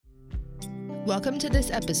Welcome to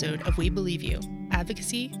this episode of We Believe You,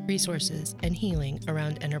 advocacy, resources, and healing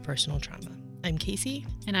around interpersonal trauma. I'm Casey.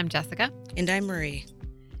 And I'm Jessica. And I'm Marie.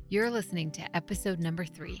 You're listening to episode number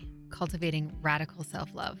 3, Cultivating Radical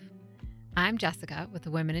Self-Love. I'm Jessica with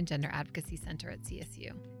the Women and Gender Advocacy Center at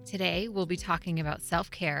CSU. Today, we'll be talking about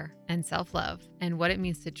self-care and self-love and what it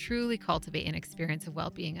means to truly cultivate an experience of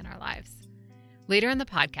well-being in our lives. Later in the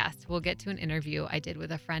podcast, we'll get to an interview I did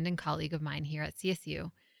with a friend and colleague of mine here at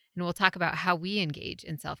CSU, and we'll talk about how we engage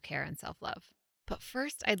in self-care and self-love. But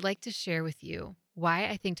first, I'd like to share with you why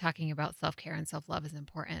I think talking about self-care and self-love is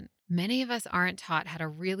important. Many of us aren't taught how to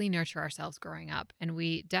really nurture ourselves growing up, and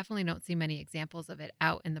we definitely don't see many examples of it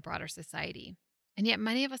out in the broader society. And yet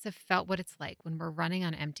many of us have felt what it's like when we're running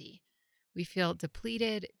on empty. We feel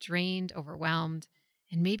depleted, drained, overwhelmed,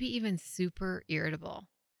 and maybe even super irritable.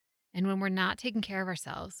 And when we're not taking care of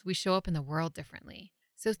ourselves, we show up in the world differently.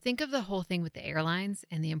 So think of the whole thing with the airlines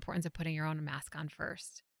and the importance of putting your own mask on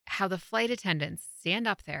first. How the flight attendants stand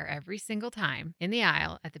up there every single time in the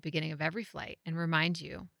aisle at the beginning of every flight and remind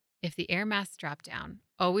you, if the air masks drop down,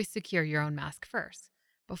 always secure your own mask first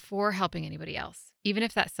before helping anybody else, even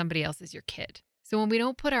if that somebody else is your kid. So when we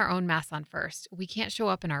don't put our own masks on first, we can't show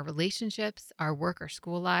up in our relationships, our work or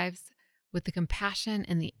school lives with the compassion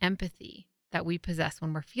and the empathy that we possess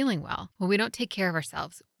when we're feeling well. When we don't take care of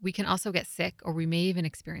ourselves, we can also get sick or we may even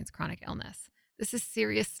experience chronic illness. This is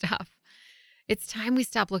serious stuff. It's time we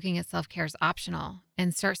stop looking at self-care as optional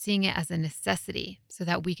and start seeing it as a necessity so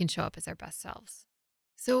that we can show up as our best selves.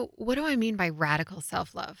 So what do I mean by radical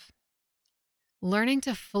self-love? Learning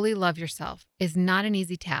to fully love yourself is not an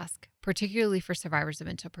easy task, particularly for survivors of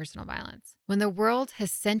interpersonal violence. When the world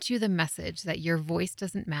has sent you the message that your voice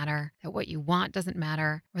doesn't matter, that what you want doesn't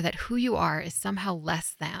matter, or that who you are is somehow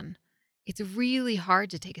less than, it's really hard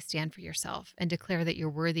to take a stand for yourself and declare that you're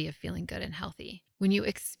worthy of feeling good and healthy. When you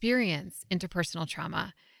experience interpersonal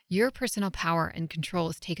trauma, your personal power and control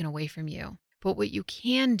is taken away from you. But what you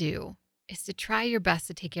can do is to try your best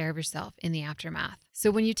to take care of yourself in the aftermath.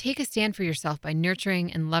 So when you take a stand for yourself by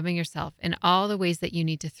nurturing and loving yourself in all the ways that you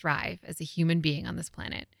need to thrive as a human being on this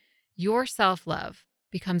planet, your self-love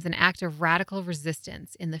becomes an act of radical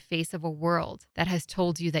resistance in the face of a world that has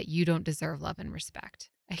told you that you don't deserve love and respect.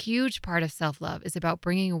 A huge part of self-love is about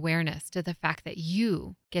bringing awareness to the fact that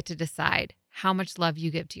you get to decide how much love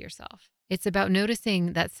you give to yourself. It's about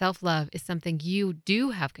noticing that self-love is something you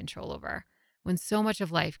do have control over, when so much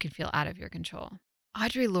of life can feel out of your control.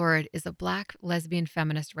 Audre Lorde is a Black lesbian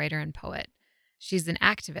feminist writer and poet. She's an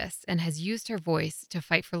activist and has used her voice to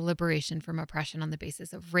fight for liberation from oppression on the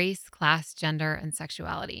basis of race, class, gender, and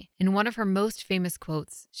sexuality. In one of her most famous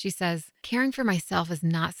quotes, she says, "Caring for myself is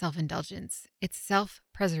not self-indulgence, it's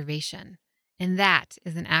self-preservation. And that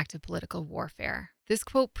is an act of political warfare." This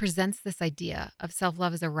quote presents this idea of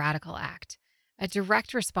self-love as a radical act, a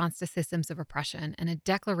direct response to systems of oppression and a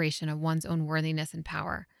declaration of one's own worthiness and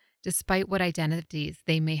power, despite what identities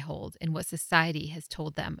they may hold and what society has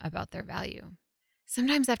told them about their value.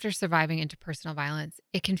 Sometimes after surviving interpersonal violence,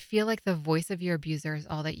 it can feel like the voice of your abuser is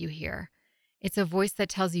all that you hear. It's a voice that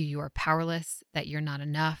tells you are powerless, that you're not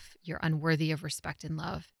enough, you're unworthy of respect and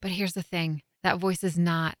love. But here's the thing, that voice is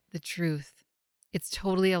not the truth. It's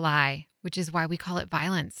totally a lie, which is why we call it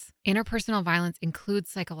violence. Interpersonal violence includes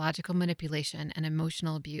psychological manipulation and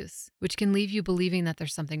emotional abuse, which can leave you believing that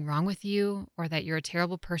there's something wrong with you or that you're a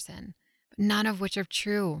terrible person, but none of which are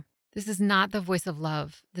true. This is not the voice of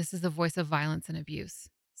love. This is the voice of violence and abuse.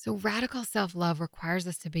 So radical self-love requires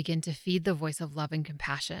us to begin to feed the voice of love and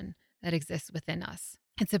compassion that exists within us.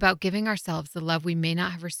 It's about giving ourselves the love we may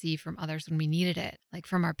not have received from others when we needed it, like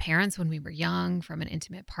from our parents when we were young, from an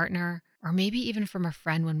intimate partner, or maybe even from a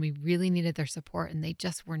friend when we really needed their support and they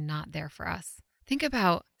just were not there for us. Think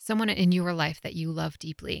about someone in your life that you love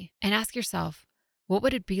deeply and ask yourself, what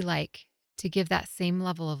would it be like to give that same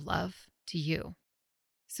level of love to you?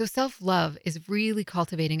 So self-love is really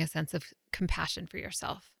cultivating a sense of compassion for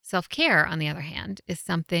yourself. Self-care, on the other hand, is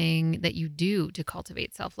something that you do to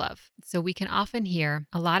cultivate self-love. So we can often hear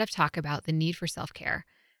a lot of talk about the need for self-care,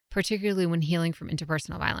 particularly when healing from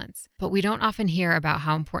interpersonal violence. But we don't often hear about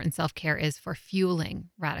how important self-care is for fueling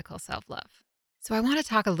radical self-love. So I want to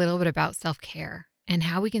talk a little bit about self-care and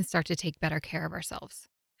how we can start to take better care of ourselves.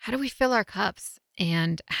 How do we fill our cups?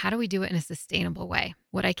 And how do we do it in a sustainable way?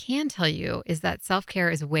 What I can tell you is that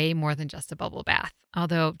self-care is way more than just a bubble bath.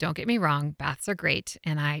 Although, don't get me wrong, baths are great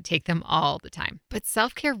and I take them all the time. But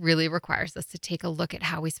self-care really requires us to take a look at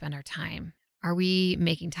how we spend our time. Are we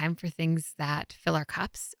making time for things that fill our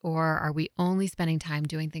cups, or are we only spending time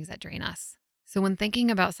doing things that drain us? So when thinking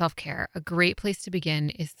about self-care, a great place to begin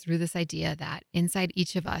is through this idea that inside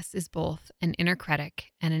each of us is both an inner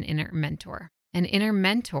critic and an inner mentor. An inner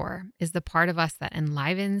mentor is the part of us that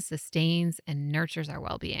enlivens, sustains, and nurtures our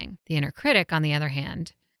well-being. The inner critic, on the other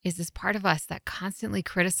hand, is this part of us that constantly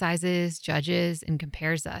criticizes, judges, and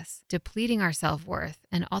compares us, depleting our self-worth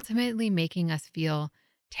and ultimately making us feel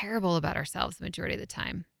terrible about ourselves the majority of the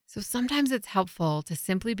time. So sometimes it's helpful to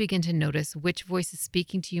simply begin to notice which voice is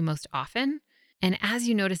speaking to you most often. And as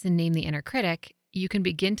you notice and name the inner critic, you can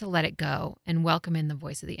begin to let it go and welcome in the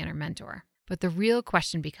voice of the inner mentor. But the real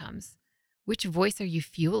question becomes, which voice are you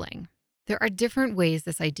fueling? There are different ways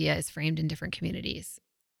this idea is framed in different communities.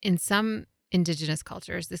 In some Indigenous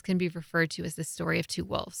cultures, this can be referred to as the story of two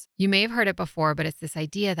wolves. You may have heard it before, but it's this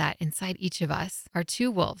idea that inside each of us are two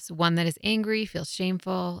wolves, one that is angry, feels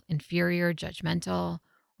shameful, inferior, judgmental,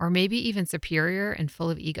 or maybe even superior and full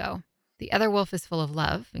of ego. The other wolf is full of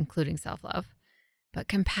love, including self-love, but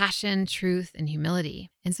compassion, truth, and humility.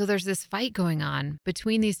 And so there's this fight going on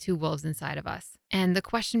between these two wolves inside of us. And the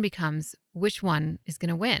question becomes, which one is going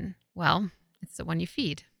to win? Well, it's the one you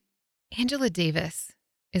feed. Angela Davis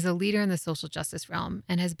is a leader in the social justice realm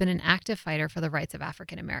and has been an active fighter for the rights of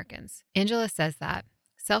African Americans. Angela says that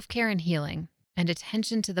self-care and healing and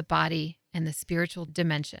attention to the body and the spiritual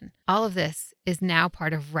dimension, all of this is now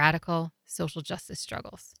part of radical social justice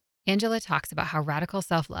struggles. Angela talks about how radical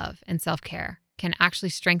self-love and self-care can actually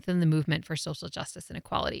strengthen the movement for social justice and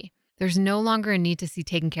equality. There's no longer a need to see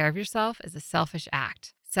taking care of yourself as a selfish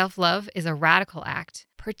act. Self-love is a radical act,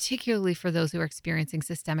 particularly for those who are experiencing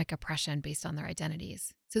systemic oppression based on their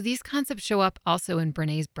identities. So these concepts show up also in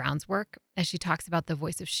Brené Brown's work as she talks about the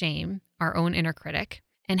voice of shame, our own inner critic,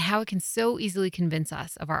 and how it can so easily convince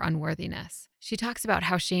us of our unworthiness. She talks about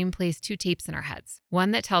how shame plays two tapes in our heads. One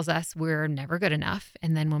that tells us we're never good enough,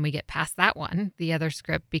 and then when we get past that one, the other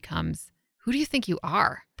script becomes, who do you think you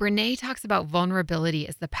are? Brené talks about vulnerability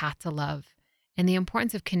as the path to love and the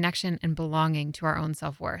importance of connection and belonging to our own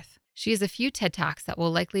self-worth. She has a few TED Talks that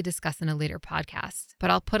we'll likely discuss in a later podcast, but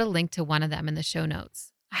I'll put a link to one of them in the show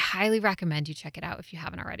notes. I highly recommend you check it out if you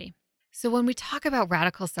haven't already. So when we talk about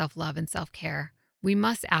radical self-love and self-care, we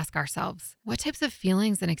must ask ourselves, what types of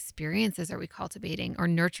feelings and experiences are we cultivating or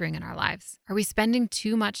nurturing in our lives? Are we spending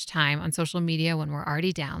too much time on social media when we're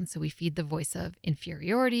already down, so we feed the voice of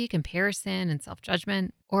inferiority, comparison, and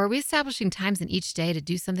self-judgment? Or are we establishing times in each day to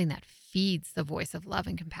do something that feeds the voice of love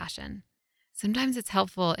and compassion? Sometimes it's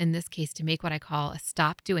helpful in this case to make what I call a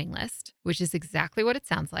stop doing list, which is exactly what it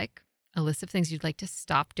sounds like, a list of things you'd like to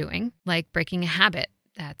stop doing, like breaking a habit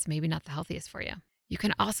that's maybe not the healthiest for you. You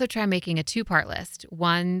can also try making a two-part list,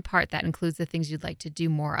 one part that includes the things you'd like to do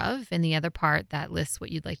more of, and the other part that lists what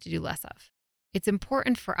you'd like to do less of. It's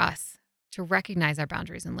important for us to recognize our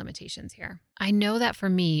boundaries and limitations here. I know that for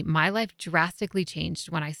me, my life drastically changed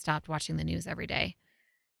when I stopped watching the news every day.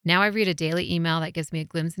 Now I read a daily email that gives me a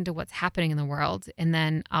glimpse into what's happening in the world, and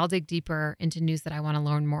then I'll dig deeper into news that I want to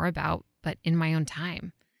learn more about, but in my own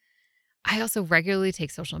time. I also regularly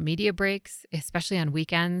take social media breaks, especially on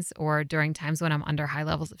weekends or during times when I'm under high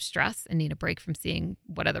levels of stress and need a break from seeing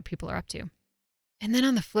what other people are up to. And then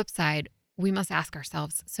on the flip side, we must ask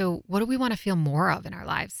ourselves, so what do we want to feel more of in our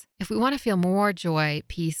lives? If we want to feel more joy,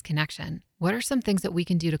 peace, connection, what are some things that we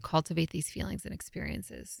can do to cultivate these feelings and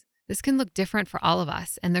experiences? This can look different for all of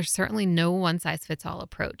us, and there's certainly no one-size-fits-all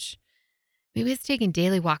approach. Maybe it's taking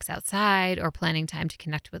daily walks outside or planning time to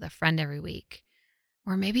connect with a friend every week.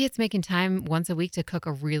 Or maybe it's making time once a week to cook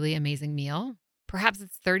a really amazing meal. Perhaps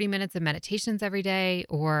it's 30 minutes of meditations every day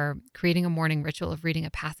or creating a morning ritual of reading a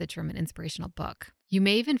passage from an inspirational book. You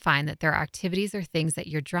may even find that there are activities or things that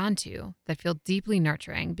you're drawn to that feel deeply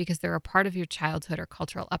nurturing because they're a part of your childhood or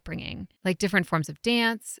cultural upbringing, like different forms of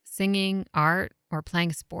dance, singing, art, or playing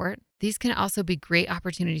a sport. These can also be great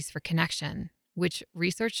opportunities for connection, which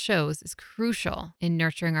research shows is crucial in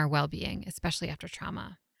nurturing our well-being, especially after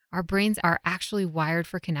trauma. Our brains are actually wired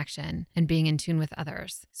for connection and being in tune with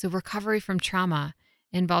others. So recovery from trauma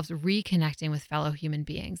involves reconnecting with fellow human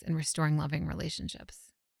beings and restoring loving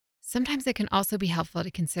relationships. Sometimes it can also be helpful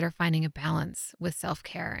to consider finding a balance with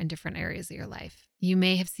self-care in different areas of your life. You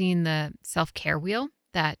may have seen the self-care wheel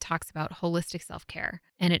that talks about holistic self-care,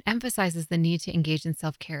 and it emphasizes the need to engage in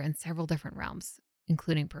self-care in several different realms,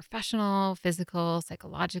 including professional, physical,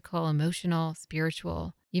 psychological, emotional,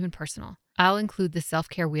 spiritual, even personal. I'll include the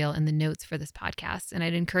self-care wheel in the notes for this podcast, and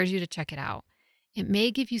I'd encourage you to check it out. It may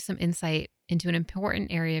give you some insight into an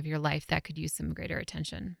important area of your life that could use some greater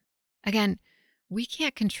attention. Again, we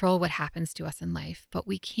can't control what happens to us in life, but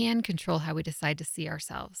we can control how we decide to see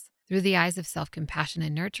ourselves through the eyes of self-compassion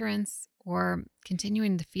and nurturance, or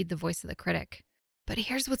continuing to feed the voice of the critic. But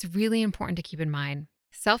here's what's really important to keep in mind.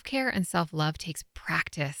 Self-care and self-love takes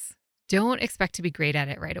practice. Don't expect to be great at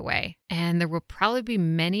it right away. And there will probably be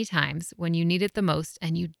many times when you need it the most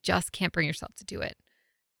and you just can't bring yourself to do it.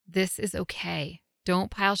 This is okay. Don't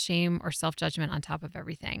pile shame or self-judgment on top of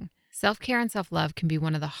everything. Self-care and self-love can be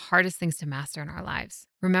one of the hardest things to master in our lives.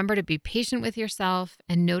 Remember to be patient with yourself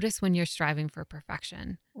and notice when you're striving for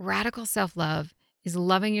perfection. Radical self-love is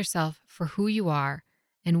loving yourself for who you are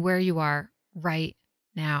and where you are right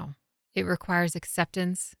now. It requires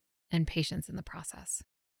acceptance and patience in the process.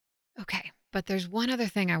 Okay, but there's one other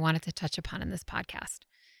thing I wanted to touch upon in this podcast: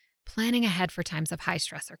 planning ahead for times of high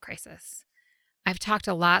stress or crisis. I've talked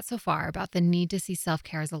a lot so far about the need to see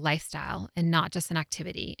self-care as a lifestyle and not just an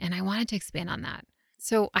activity, and I wanted to expand on that.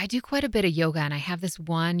 So I do quite a bit of yoga, and I have this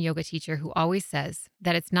one yoga teacher who always says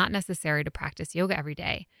that it's not necessary to practice yoga every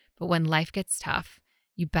day, but when life gets tough,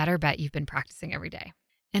 you better bet you've been practicing every day.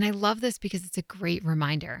 And I love this because it's a great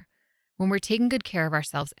reminder. When we're taking good care of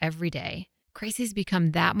ourselves every day, crises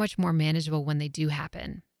become that much more manageable when they do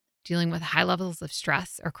happen. Dealing with high levels of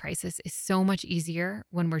stress or crisis is so much easier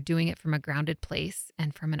when we're doing it from a grounded place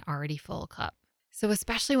and from an already full cup. So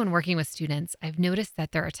especially when working with students, I've noticed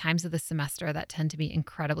that there are times of the semester that tend to be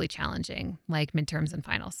incredibly challenging, like midterms and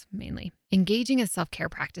finals mainly. Engaging in self-care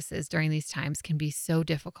practices during these times can be so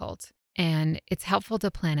difficult, and it's helpful to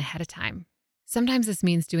plan ahead of time. Sometimes this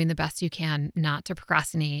means doing the best you can not to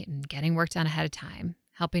procrastinate and getting work done ahead of time,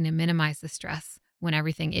 helping to minimize the stress when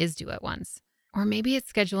everything is due at once. Or maybe it's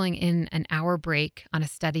scheduling in an hour break on a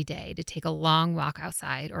study day to take a long walk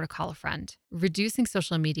outside or to call a friend. Reducing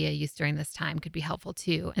social media use during this time could be helpful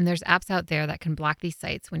too, and there's apps out there that can block these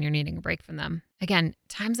sites when you're needing a break from them. Again,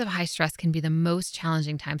 times of high stress can be the most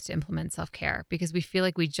challenging times to implement self-care because we feel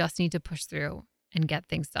like we just need to push through and get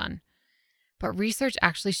things done. But research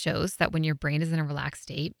actually shows that when your brain is in a relaxed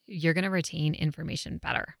state, you're going to retain information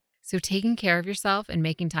better. So taking care of yourself and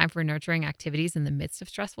making time for nurturing activities in the midst of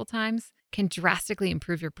stressful times can drastically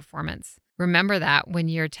improve your performance. Remember that when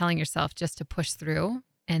you're telling yourself just to push through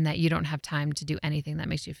and that you don't have time to do anything that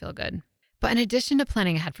makes you feel good. But in addition to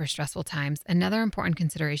planning ahead for stressful times, another important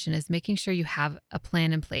consideration is making sure you have a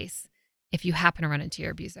plan in place if you happen to run into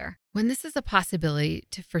your abuser. When this is a possibility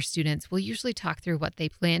for students, we'll usually talk through what they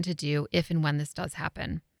plan to do if and when this does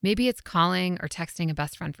happen. Maybe it's calling or texting a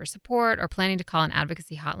best friend for support or planning to call an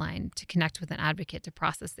advocacy hotline to connect with an advocate to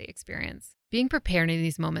process the experience. Being prepared in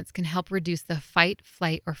these moments can help reduce the fight,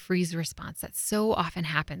 flight, or freeze response that so often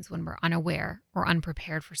happens when we're unaware or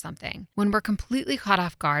unprepared for something. When we're completely caught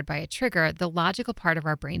off guard by a trigger, the logical part of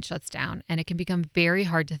our brain shuts down and it can become very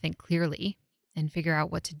hard to think clearly and figure out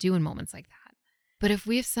what to do in moments like that. But if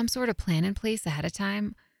we have some sort of plan in place ahead of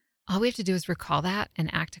time, all we have to do is recall that and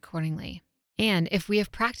act accordingly. And if we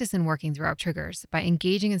have practice in working through our triggers by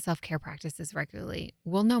engaging in self-care practices regularly,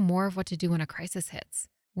 we'll know more of what to do when a crisis hits.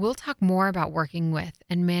 We'll talk more about working with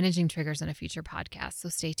and managing triggers in a future podcast, so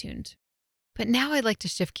stay tuned. But now I'd like to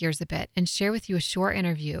shift gears a bit and share with you a short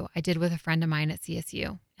interview I did with a friend of mine at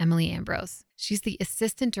CSU, Emily Ambrose. She's the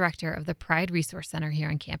assistant director of the Pride Resource Center here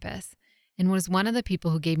on campus and was one of the people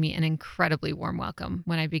who gave me an incredibly warm welcome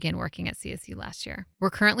when I began working at CSU last year. We're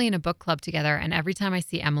currently in a book club together, and every time I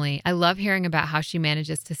see Emily, I love hearing about how she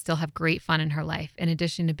manages to still have great fun in her life, in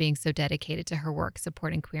addition to being so dedicated to her work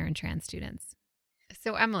supporting queer and trans students.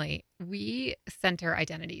 So Emily, we center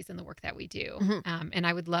identities in the work that we do, and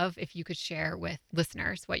I would love if you could share with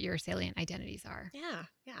listeners what your salient identities are. Yeah.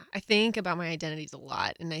 I think about my identities a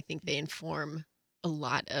lot, and I think they inform a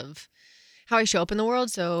lot of how I show up in the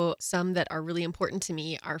world. So some that are really important to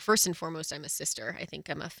me are, first and foremost, I'm a sister. I think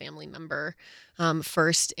I'm a family member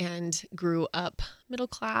first, and grew up middle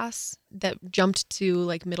class that jumped to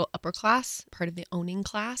like middle upper class, part of the owning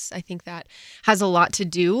class. I think that has a lot to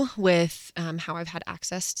do with how I've had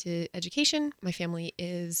access to education. My family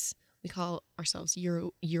is, we call ourselves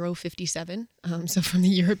Euro 57. So from the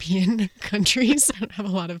European countries, I don't have a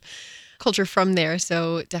lot of culture from there.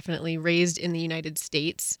 So definitely raised in the United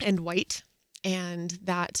States and white. And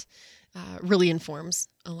that really informs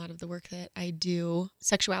a lot of the work that I do.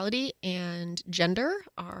 Sexuality and gender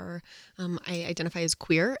are, I identify as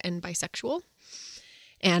queer and bisexual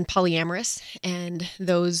and polyamorous. And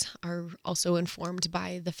those are also informed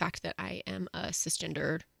by the fact that I am a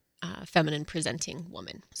cisgendered, feminine presenting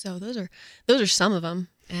woman. So those are some of them.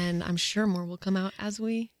 And I'm sure more will come out as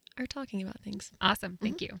we are talking about things. Awesome.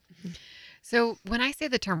 Thank you. So when I say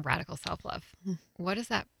the term radical self-love, Mhm. what does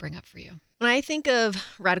that bring up for you? When I think of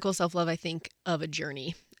radical self-love, I think of a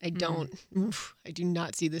journey. I do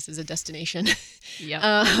not see this as a destination.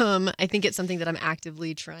 Yeah. I think it's something that I'm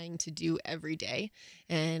actively trying to do every day.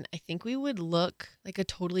 And I think we would look like a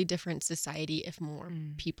totally different society if more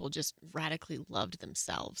people just radically loved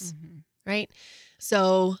themselves, right?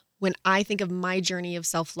 So when I think of my journey of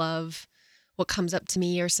self-love, what comes up to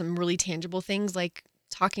me are some really tangible things like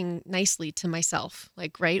talking nicely to myself.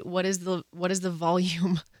 Like, right? What is the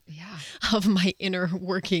volume Yeah. of my inner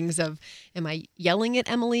workings of, am I yelling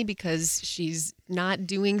at Emily because she's not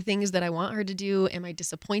doing things that I want her to do? Am I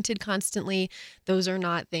disappointed constantly? Those are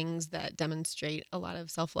not things that demonstrate a lot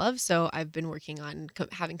of self-love. So I've been working on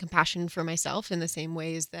having compassion for myself in the same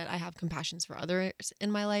ways that I have compassions for others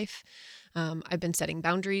in my life. I've been setting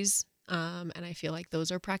boundaries. And I feel like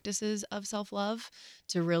those are practices of self-love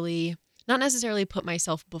to really not necessarily put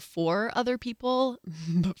myself before other people,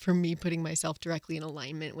 but for me, putting myself directly in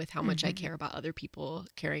alignment with how much I care about other people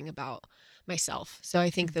caring about myself. So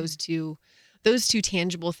I think those two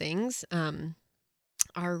tangible things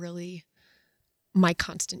are really my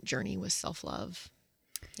constant journey with self-love.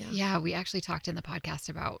 Yeah. We actually talked in the podcast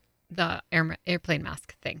about the airplane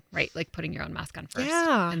mask thing, right? Like putting your own mask on first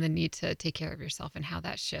and the need to take care of yourself and how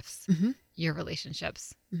that shifts your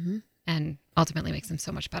relationships and ultimately makes them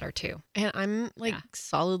so much better too. And I'm like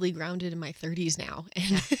solidly grounded in my 30s now.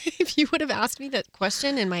 And if you would have asked me that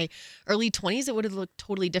question in my early 20s, it would have looked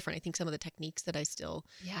totally different. I think some of the techniques that I still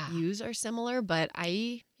use are similar, but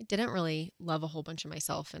I didn't really love a whole bunch of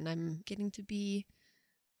myself. And I'm getting to be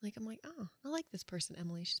like, I'm like, oh, I like this person,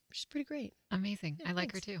 Emily. She's pretty great. Amazing. Yeah, I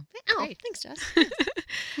like thanks. her too. Oh, Great. thanks, Jess.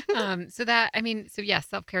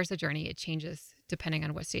 Self-care is a journey. It changes depending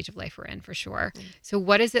on what stage of life we're in, for sure. So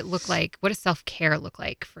what does it look like? What does self-care look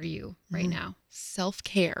like for you right now?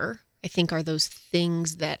 Self-care, I think, are those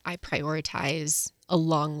things that I prioritize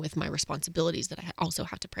along with my responsibilities that I also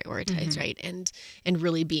have to prioritize, right? And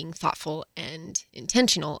really being thoughtful and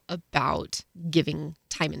intentional about giving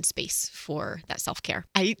time and space for that self-care.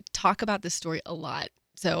 I talk about this story a lot,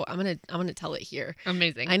 so I'm gonna tell it here.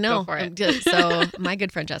 Amazing. I know. Go for it. Good. So my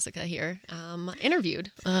good friend Jessica here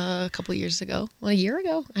interviewed a couple of years ago, a year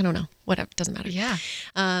ago, I don't know, whatever, doesn't matter. Yeah.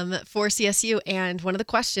 For CSU, and one of the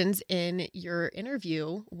questions in your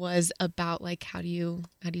interview was about like how do you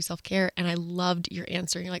self-care, and I loved your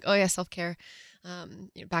answer. You're like, oh yeah, self-care.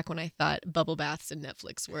 Back when I thought bubble baths and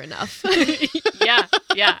Netflix were enough.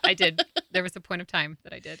 Yeah, I did. There was a point of time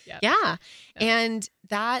that I did. Yeah. And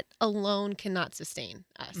that alone cannot sustain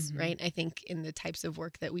us, right? I think in the types of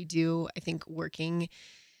work that we do, I think working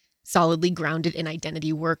solidly grounded in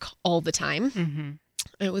identity work all the time.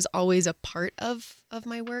 It was always a part of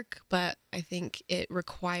my work, but I think it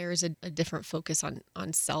requires a different focus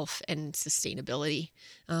on self and sustainability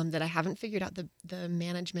that I haven't figured out the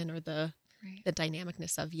management or the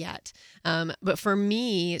dynamicness of yet. But for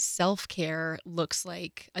me, self-care looks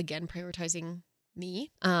like, again, prioritizing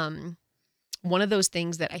me. One of those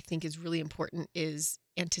things that I think is really important is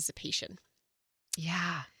anticipation.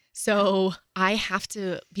 Yeah. So I have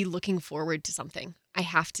to be looking forward to something. I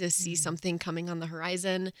have to see something coming on the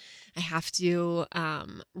horizon. I have to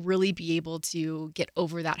really be able to get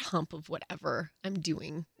over that hump of whatever I'm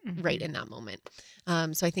doing right in that moment.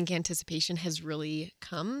 So I think anticipation has really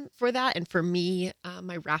come for that. And for me,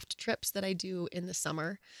 my raft trips that I do in the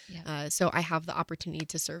summer. So I have the opportunity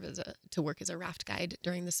to serve to work as a raft guide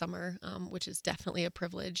during the summer, which is definitely a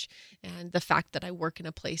privilege. And the fact that I work in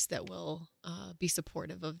a place that will be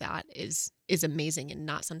supportive of that is amazing and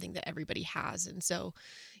not something that everybody has. And so,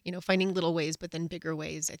 finding little ways, but then bigger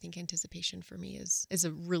ways, I think anticipation for me is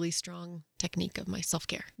a really strong technique of my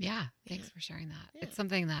self-care. Yeah. Thanks for sharing that. Yeah. It's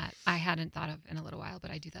something that I hadn't thought of in a little while,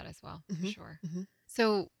 but I do that as well, for sure.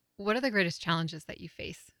 So what are the greatest challenges that you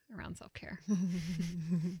face around self-care?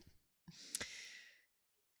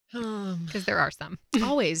 Because there are some.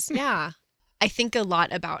 Always. Yeah. I think a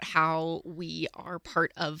lot about how we are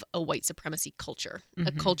part of a white supremacy culture,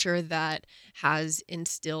 a culture that has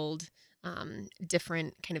instilled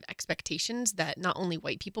different kind of expectations that not only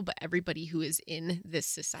white people, but everybody who is in this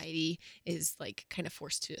society is like kind of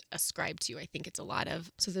forced to ascribe to. I think it's a lot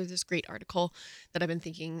of, so there's this great article that I've been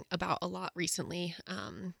thinking about a lot recently,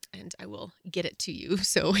 and I will get it to you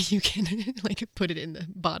so you can like put it in the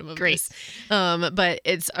bottom of this. But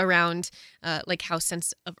it's around like how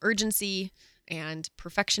sense of urgency and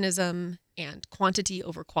perfectionism and quantity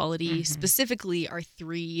over quality specifically are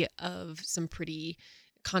three of some pretty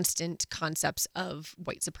constant concepts of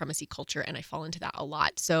white supremacy culture, and I fall into that a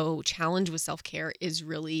lot. So challenge with self-care is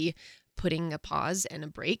really putting a pause and a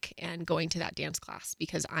break and going to that dance class,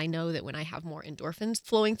 because I know that when I have more endorphins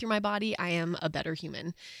flowing through my body, I am a better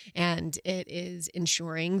human. And it is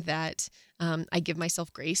ensuring that I give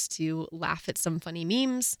myself grace to laugh at some funny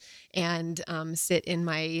memes and sit in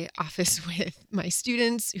my office with my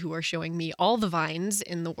students who are showing me all the vines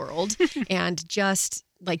in the world and just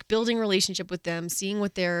like building relationship with them, seeing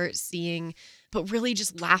what they're seeing, but really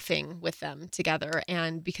just laughing with them together.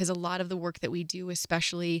 And because a lot of the work that we do,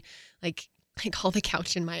 especially like I call the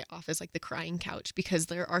couch in my office like the crying couch, because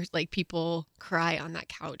there are like people cry on that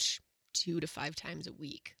couch 2 to 5 times a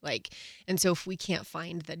week. Like, and so if we can't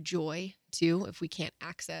find the joy too, if we can't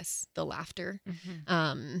access the laughter,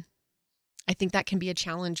 I think that can be a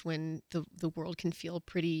challenge when the world can feel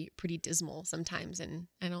pretty dismal sometimes. And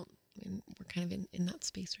we're kind of in that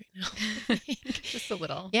space right now. Just a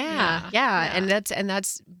little. Yeah. And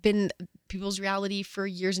that's been people's reality for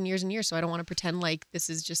years and years and years. So I don't want to pretend like this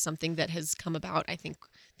is just something that has come about. I think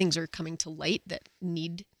things are coming to light that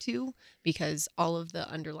need to, because all of the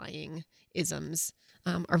underlying isms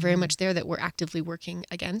are very much there that we're actively working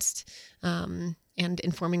against and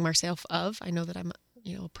informing myself of. I know that I'm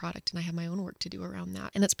a product and I have my own work to do around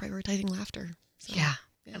that, and it's prioritizing laughter. So, Yeah.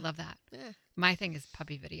 I love that. Yeah. My thing is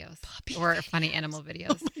puppy videos or funny animal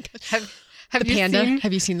videos. Oh my gosh. Have The you panda? seen?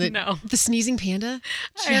 Have you seen No. the sneezing panda?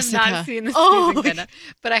 I have Jessica. not seen the Oh, screaming panda,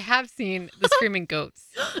 but I have seen the screaming goats.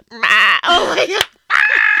 Oh my God.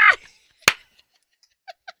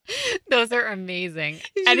 Those are amazing.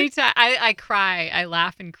 Anytime I cry, I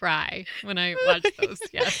laugh and cry when I watch those.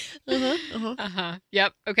 Yes.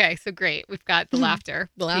 Yep. Okay. So great. We've got the laughter.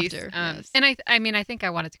 The piece. laughter, yes. And I think I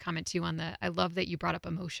wanted to comment too on I love that you brought up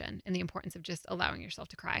emotion and the importance of just allowing yourself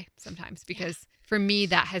to cry sometimes, because for me,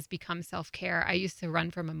 that has become self-care. I used to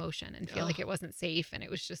run from emotion and feel like it wasn't safe. And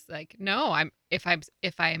it was just like, no, if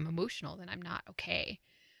I am emotional, then I'm not okay.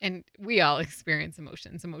 And we all experience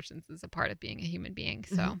emotions. Emotions is a part of being a human being.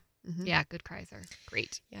 So yeah, good cries are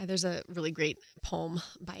great. Yeah, there's a really great poem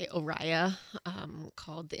by Oriah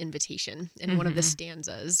called The Invitation. And one of the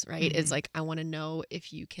stanzas, right, is like, I want to know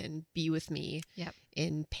if you can be with me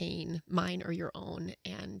in pain, mine or your own,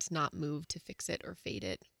 and not move to fix it or fade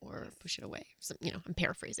it or push it away. So, I'm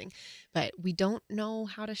paraphrasing, but we don't know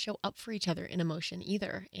how to show up for each other in emotion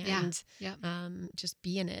either. And just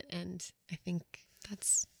be in it. And I think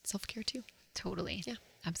that's self-care too. Totally. Yeah.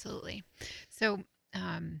 Absolutely. So,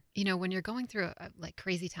 when you're going through a like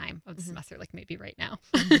crazy time of the semester, like maybe right now,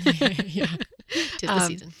 Yeah. 'Tis the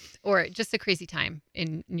season. or just a crazy time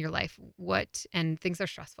in your life, and things are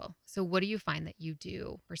stressful. So what do you find that you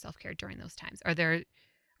do for self-care during those times? Are there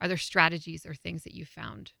strategies or things that you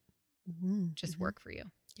found just work for you?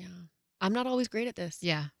 Yeah. I'm not always great at this.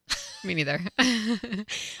 Yeah. Me neither.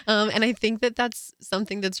 And I think that that's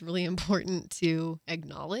something that's really important to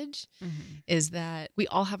acknowledge, is that we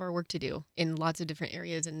all have our work to do in lots of different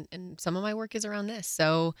areas. And some of my work is around this.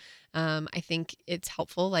 So I think it's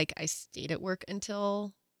helpful. Like, I stayed at work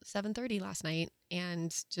until 7:30 last night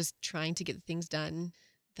and just trying to get things done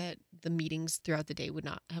that the meetings throughout the day would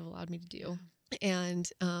not have allowed me to do. And,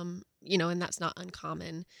 and that's not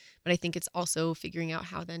uncommon, but I think it's also figuring out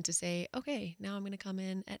how then to say, okay, now I'm going to come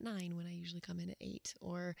in at 9 when I usually come in at 8,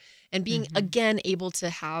 and being again, able to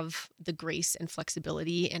have the grace and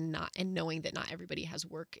flexibility and knowing that not everybody has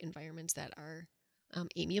work environments that are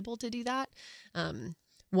amiable to do that.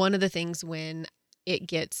 One of the things when it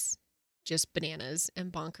gets just bananas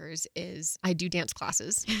and bonkers is I do dance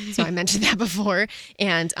classes. So I mentioned that before.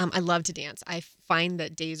 And I love to dance. I find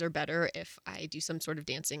that days are better if I do some sort of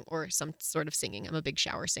dancing or some sort of singing. I'm a big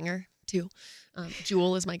shower singer too.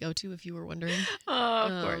 Jewel is my go-to, if you were wondering. Oh,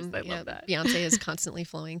 of course. I love that. Beyonce is constantly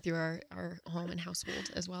flowing through our home and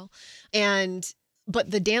household as well.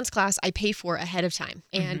 But the dance class I pay for ahead of time.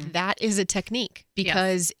 And that is a technique,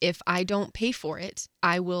 because if I don't pay for it,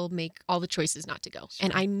 I will make all the choices not to go. Sure.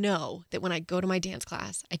 And I know that when I go to my dance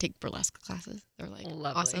class, I take burlesque classes. They're like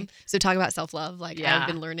awesome. So talk about self-love. Like I've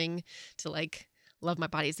been learning to like love my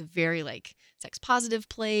body. It's a very like sex positive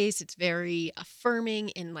place. It's very affirming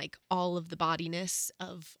in like all of the bodiness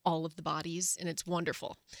of all of the bodies. And it's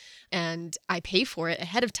wonderful. And I pay for it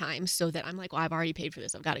ahead of time so that I'm like, well, I've already paid for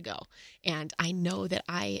this. I've got to go. And I know that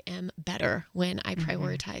I am better when I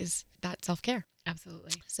prioritize that self-care.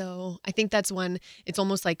 Absolutely. So I think that's one, it's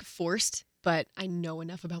almost like forced, but I know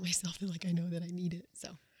enough about myself that like I know that I need it. So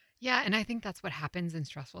yeah, and I think that's what happens in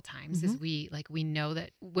stressful times is we know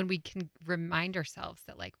that when we can remind ourselves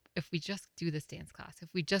that like if we just do this dance class, if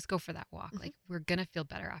we just go for that walk, like we're gonna feel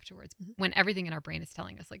better afterwards. When everything in our brain is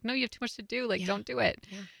telling us like, no, you have too much to do, like don't do it.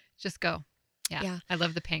 Yeah. Just go. Yeah. I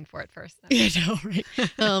love the paying for it first. Yeah, I know,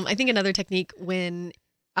 right? I think another technique when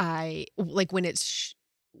I like when it's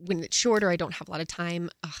short or I don't have a lot of time.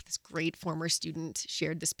 This great former student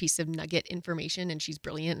shared this piece of nugget information, and she's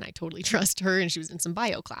brilliant and I totally trust her. And she was in some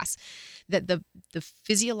bio class that the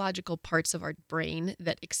physiological parts of our brain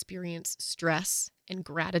that experience stress and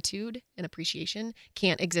gratitude and appreciation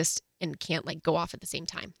can't exist and can't like go off at the same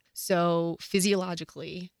time. So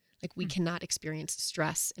physiologically, like we cannot experience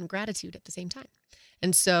stress and gratitude at the same time.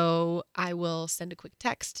 And so I will send a quick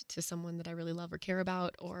text to someone that I really love or care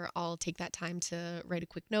about, or I'll take that time to write a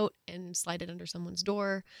quick note and slide it under someone's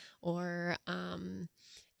door, or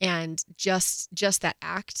and just that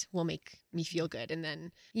act will make me feel good. And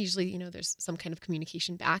then usually, there's some kind of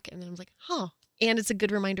communication back, and then I'm like, and it's a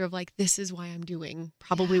good reminder of like, this is why I'm doing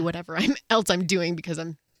probably whatever else I'm doing, because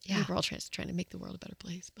we're all trying to make the world a better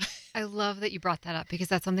place. I love that you brought that up, because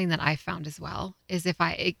that's something that I found as well, is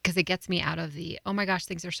because it gets me out of the, oh my gosh,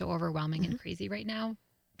 things are so overwhelming and crazy right now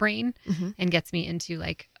brain, and gets me into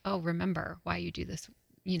like, oh, remember why you do this,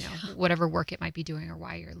 whatever work it might be doing, or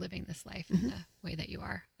why you're living this life in the way that you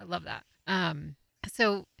are. I love that.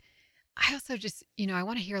 So I also just, I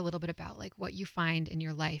want to hear a little bit about like what you find in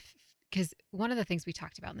your life, because one of the things we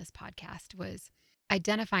talked about in this podcast was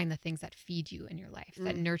identifying the things that feed you in your life,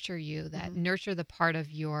 that nurture you, that nurture the part of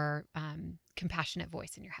your compassionate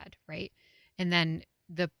voice in your head, right? And then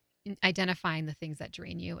identifying the things that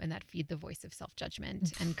drain you and that feed the voice of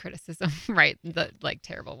self-judgment and criticism, right? The like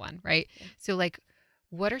terrible one, right? Yeah. So like,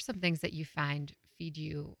 what are some things that you find feed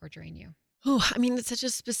you or drain you? Oh, I mean, it's such a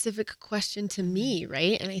specific question to me,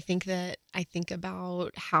 right? And I think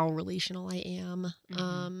about how relational I am,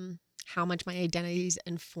 how much my identities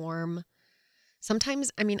inform. Sometimes,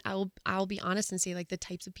 I mean, I'll be honest and say like the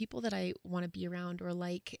types of people that I want to be around or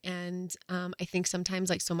like, and I think sometimes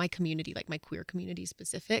like, so my community, like my queer community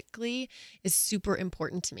specifically, is super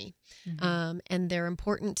important to me. And they're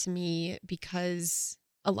important to me because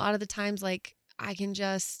a lot of the times like I can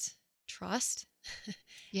just trust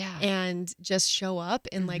and just show up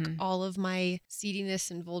in like all of my seediness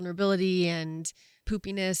and vulnerability and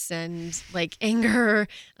poopiness and like anger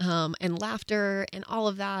and laughter and all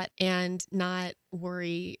of that, and not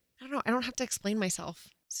worry. I don't have to explain myself.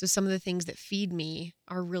 So some of the things that feed me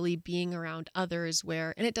are really being around others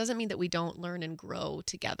and it doesn't mean that we don't learn and grow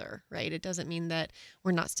together, right? It doesn't mean that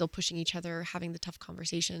we're not still pushing each other, having the tough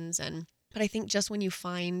conversations. But I think just when you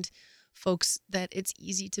find folks that it's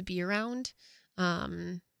easy to be around,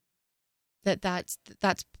 that's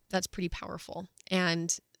pretty powerful.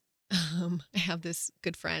 And I have this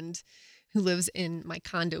good friend who lives in my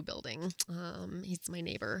condo building. He's my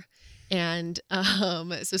neighbor. And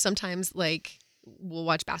so sometimes like we'll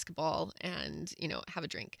watch basketball and, have a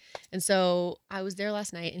drink. And so I was there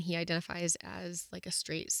last night, and he identifies as like a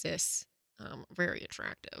straight cis, very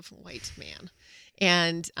attractive white man.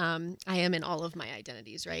 And I am in all of my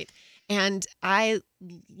identities, right? And I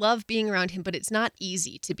love being around him, but it's not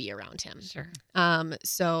easy to be around him. Sure.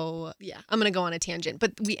 So yeah, I'm going to go on a tangent,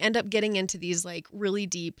 but we end up getting into these like really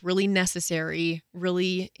deep, really necessary,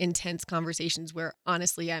 really intense conversations where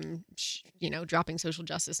honestly I'm, dropping social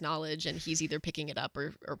justice knowledge, and he's either picking it up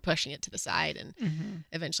or pushing it to the side. And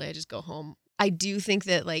eventually I just go home. I do think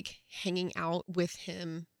that like hanging out with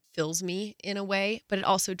him fills me in a way, but it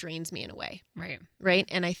also drains me in a way. Right.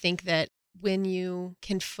 And I think that when you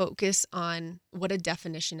can focus on what a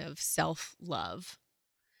definition of self-love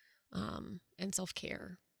and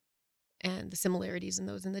self-care and the similarities in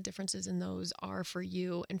those and the differences in those are for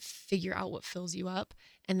you, and figure out what fills you up,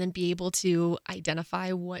 and then be able to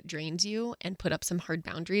identify what drains you and put up some hard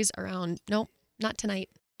boundaries around, nope, not tonight.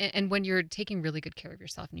 And when you're taking really good care of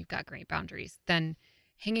yourself and you've got great boundaries, then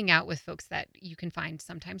hanging out with folks that you can find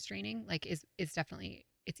sometimes draining, like is definitely,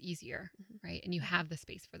 it's easier, right? And you have the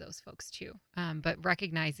space for those folks too. But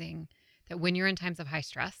recognizing that when you're in times of high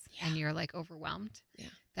stress and you're like overwhelmed,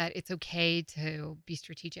 that it's okay to be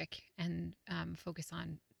strategic and focus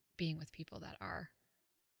on being with people that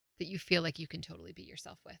you feel like you can totally be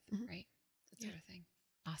yourself with, right? That sort of thing.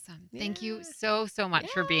 Awesome. Yeah. Thank you so much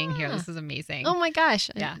for being here. This is amazing. Oh my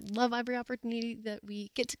gosh. I love every opportunity that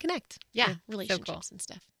we get to connect. Yeah. Relationships and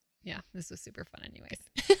stuff. Yeah. This was super fun anyways.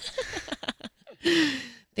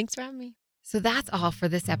 Thanks for having me. So that's all for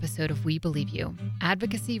this episode of We Believe You,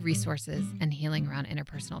 advocacy, resources, and healing around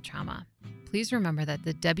interpersonal trauma. Please remember that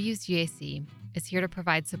the WGAC is here to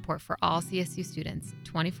provide support for all CSU students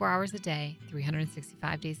 24 hours a day,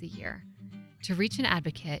 365 days a year. To reach an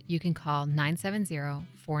advocate, you can call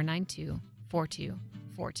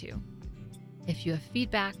 970-492-4242. If you have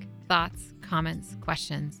feedback, thoughts, comments,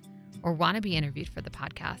 questions, or want to be interviewed for the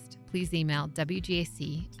podcast, please email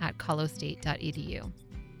wgac@colostate.edu.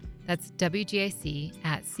 That's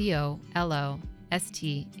wgac@colostate.edu.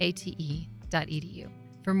 www.wjacenter.edu.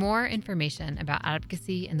 For more information about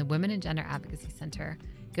advocacy and the Women and Gender Advocacy Center,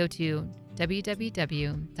 go to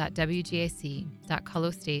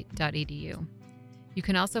www.wjac.colostate.edu. You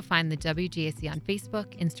can also find the WGAC on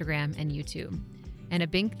Facebook, Instagram, and YouTube. And a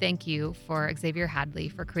big thank you for Xavier Hadley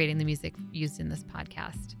for creating the music used in this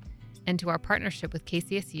podcast, and to our partnership with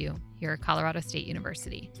KCSU here at Colorado State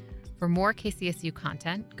University. For more KCSU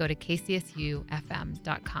content, go to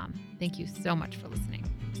kcsufm.com. Thank you so much for listening.